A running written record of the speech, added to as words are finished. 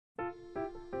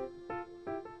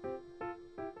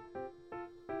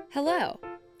Hello.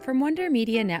 From Wonder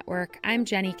Media Network, I'm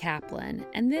Jenny Kaplan,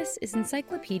 and this is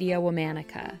Encyclopedia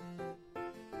Womannica.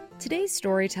 Today's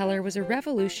storyteller was a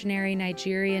revolutionary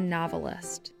Nigerian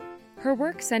novelist. Her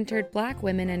work centered Black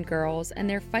women and girls and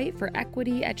their fight for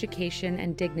equity, education,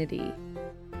 and dignity.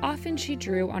 Often she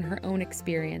drew on her own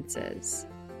experiences.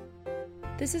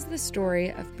 This is the story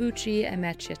of Buchi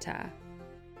Emecheta.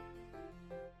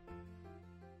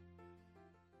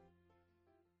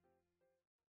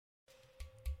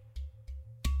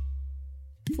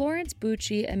 Florence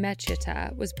Buchi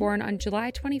Emecheta was born on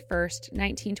July 21,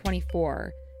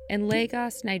 1924, in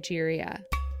Lagos, Nigeria.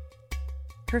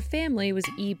 Her family was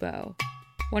Igbo,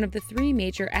 one of the three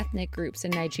major ethnic groups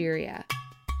in Nigeria.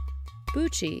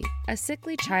 Buchi, a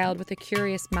sickly child with a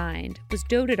curious mind, was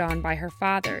doted on by her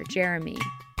father, Jeremy.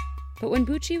 But when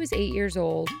Buchi was 8 years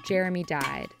old, Jeremy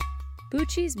died.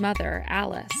 Buchi's mother,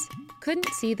 Alice,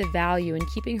 couldn't see the value in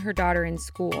keeping her daughter in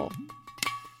school.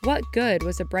 What good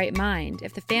was a bright mind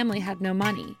if the family had no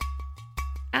money?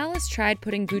 Alice tried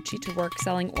putting Buchi to work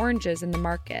selling oranges in the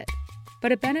market,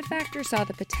 but a benefactor saw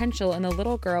the potential in the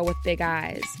little girl with big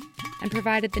eyes and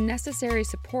provided the necessary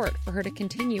support for her to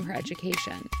continue her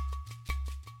education.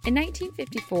 In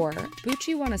 1954,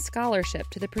 Buchi won a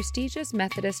scholarship to the prestigious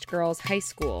Methodist Girls' High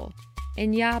School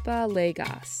in Yaba,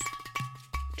 Lagos.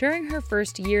 During her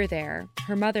first year there,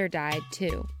 her mother died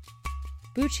too.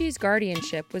 Buchi's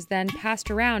guardianship was then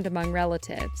passed around among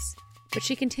relatives, but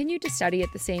she continued to study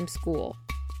at the same school.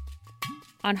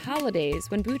 On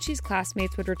holidays, when Buchi's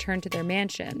classmates would return to their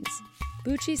mansions,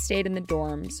 Buchi stayed in the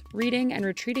dorms, reading and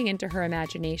retreating into her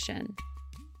imagination.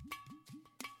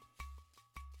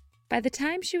 By the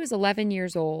time she was 11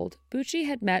 years old, Buchi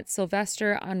had met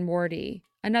Sylvester Onworthy,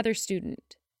 another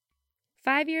student.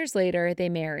 5 years later, they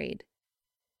married.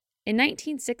 In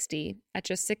 1960, at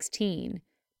just 16,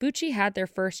 Buchi had their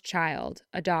first child,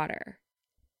 a daughter.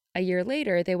 A year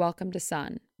later, they welcomed a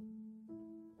son.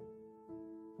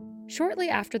 Shortly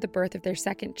after the birth of their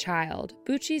second child,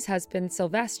 Buchi's husband,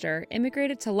 Sylvester,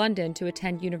 immigrated to London to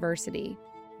attend university.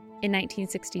 In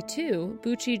 1962,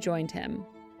 Buchi joined him.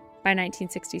 By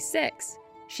 1966,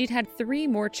 she'd had 3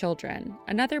 more children,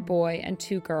 another boy and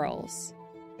 2 girls.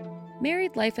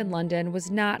 Married life in London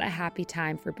was not a happy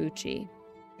time for Buchi.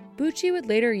 Buchi would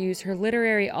later use her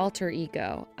literary alter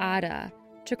ego, Ada,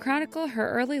 to chronicle her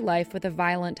early life with a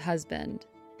violent husband.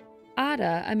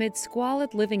 Ada, amid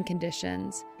squalid living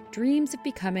conditions, dreams of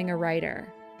becoming a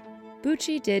writer.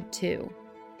 Buchi did too.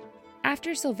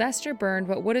 After Sylvester burned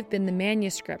what would have been the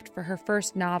manuscript for her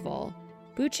first novel,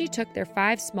 Buchi took their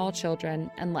 5 small children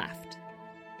and left.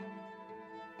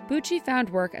 Buchi found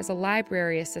work as a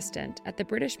library assistant at the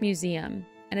British Museum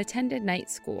and attended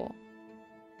night school.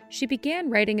 She began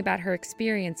writing about her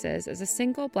experiences as a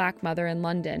single Black mother in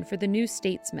London for the New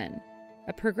Statesman,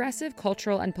 a progressive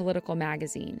cultural and political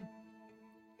magazine.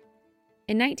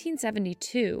 In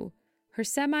 1972, her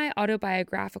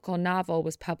semi-autobiographical novel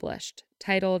was published,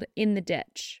 titled In the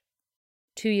Ditch.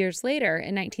 2 years later,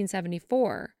 in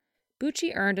 1974,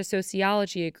 Buchi earned a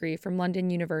sociology degree from London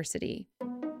University.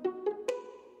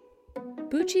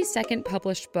 Buchi's second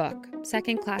published book,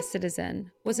 Second Class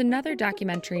Citizen, was another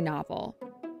documentary novel.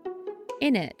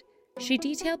 In it, she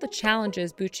detailed the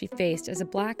challenges Buchi faced as a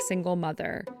Black single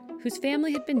mother whose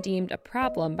family had been deemed a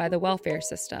problem by the welfare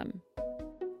system.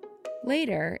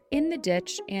 Later, In the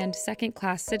Ditch and Second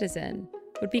Class Citizen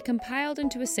would be compiled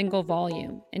into a single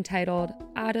volume entitled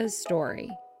Ada's Story.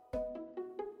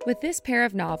 With this pair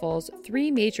of novels,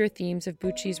 3 major themes of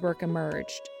Buchi's work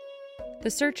emerged: the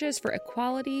searches for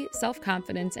equality,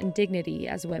 self-confidence, and dignity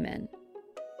as women.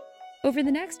 Over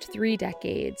the next 3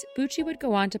 decades, Buchi would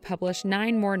go on to publish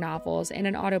 9 more novels and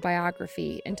an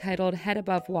autobiography entitled Head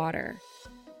Above Water.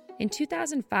 In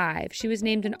 2005, she was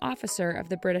named an officer of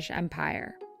the British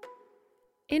Empire.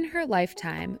 In her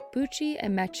lifetime, Buchi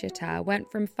Emecheta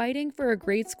went from fighting for a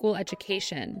grade school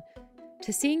education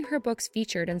to seeing her books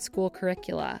featured in school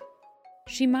curricula.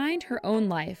 She mined her own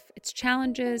life, its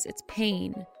challenges, its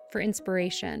pain, for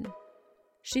inspiration.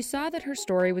 She saw that her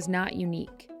story was not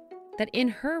unique, that in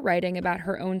her writing about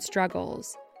her own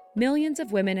struggles, millions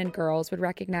of women and girls would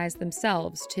recognize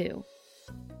themselves too.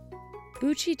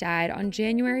 Buchi died on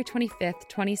January 25,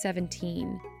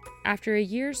 2017, after a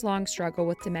years-long struggle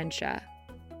with dementia.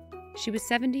 She was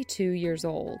 72 years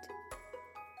old.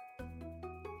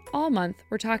 All month,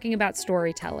 we're talking about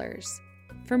storytellers.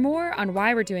 For more on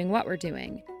why we're doing what we're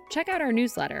doing, check out our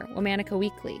newsletter, Womannica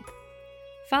Weekly.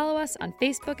 Follow us on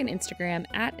Facebook and Instagram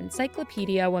at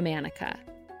Encyclopedia Womannica.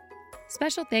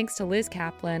 Special thanks to Liz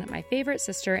Kaplan, my favorite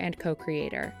sister and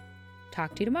co-creator.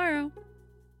 Talk to you tomorrow.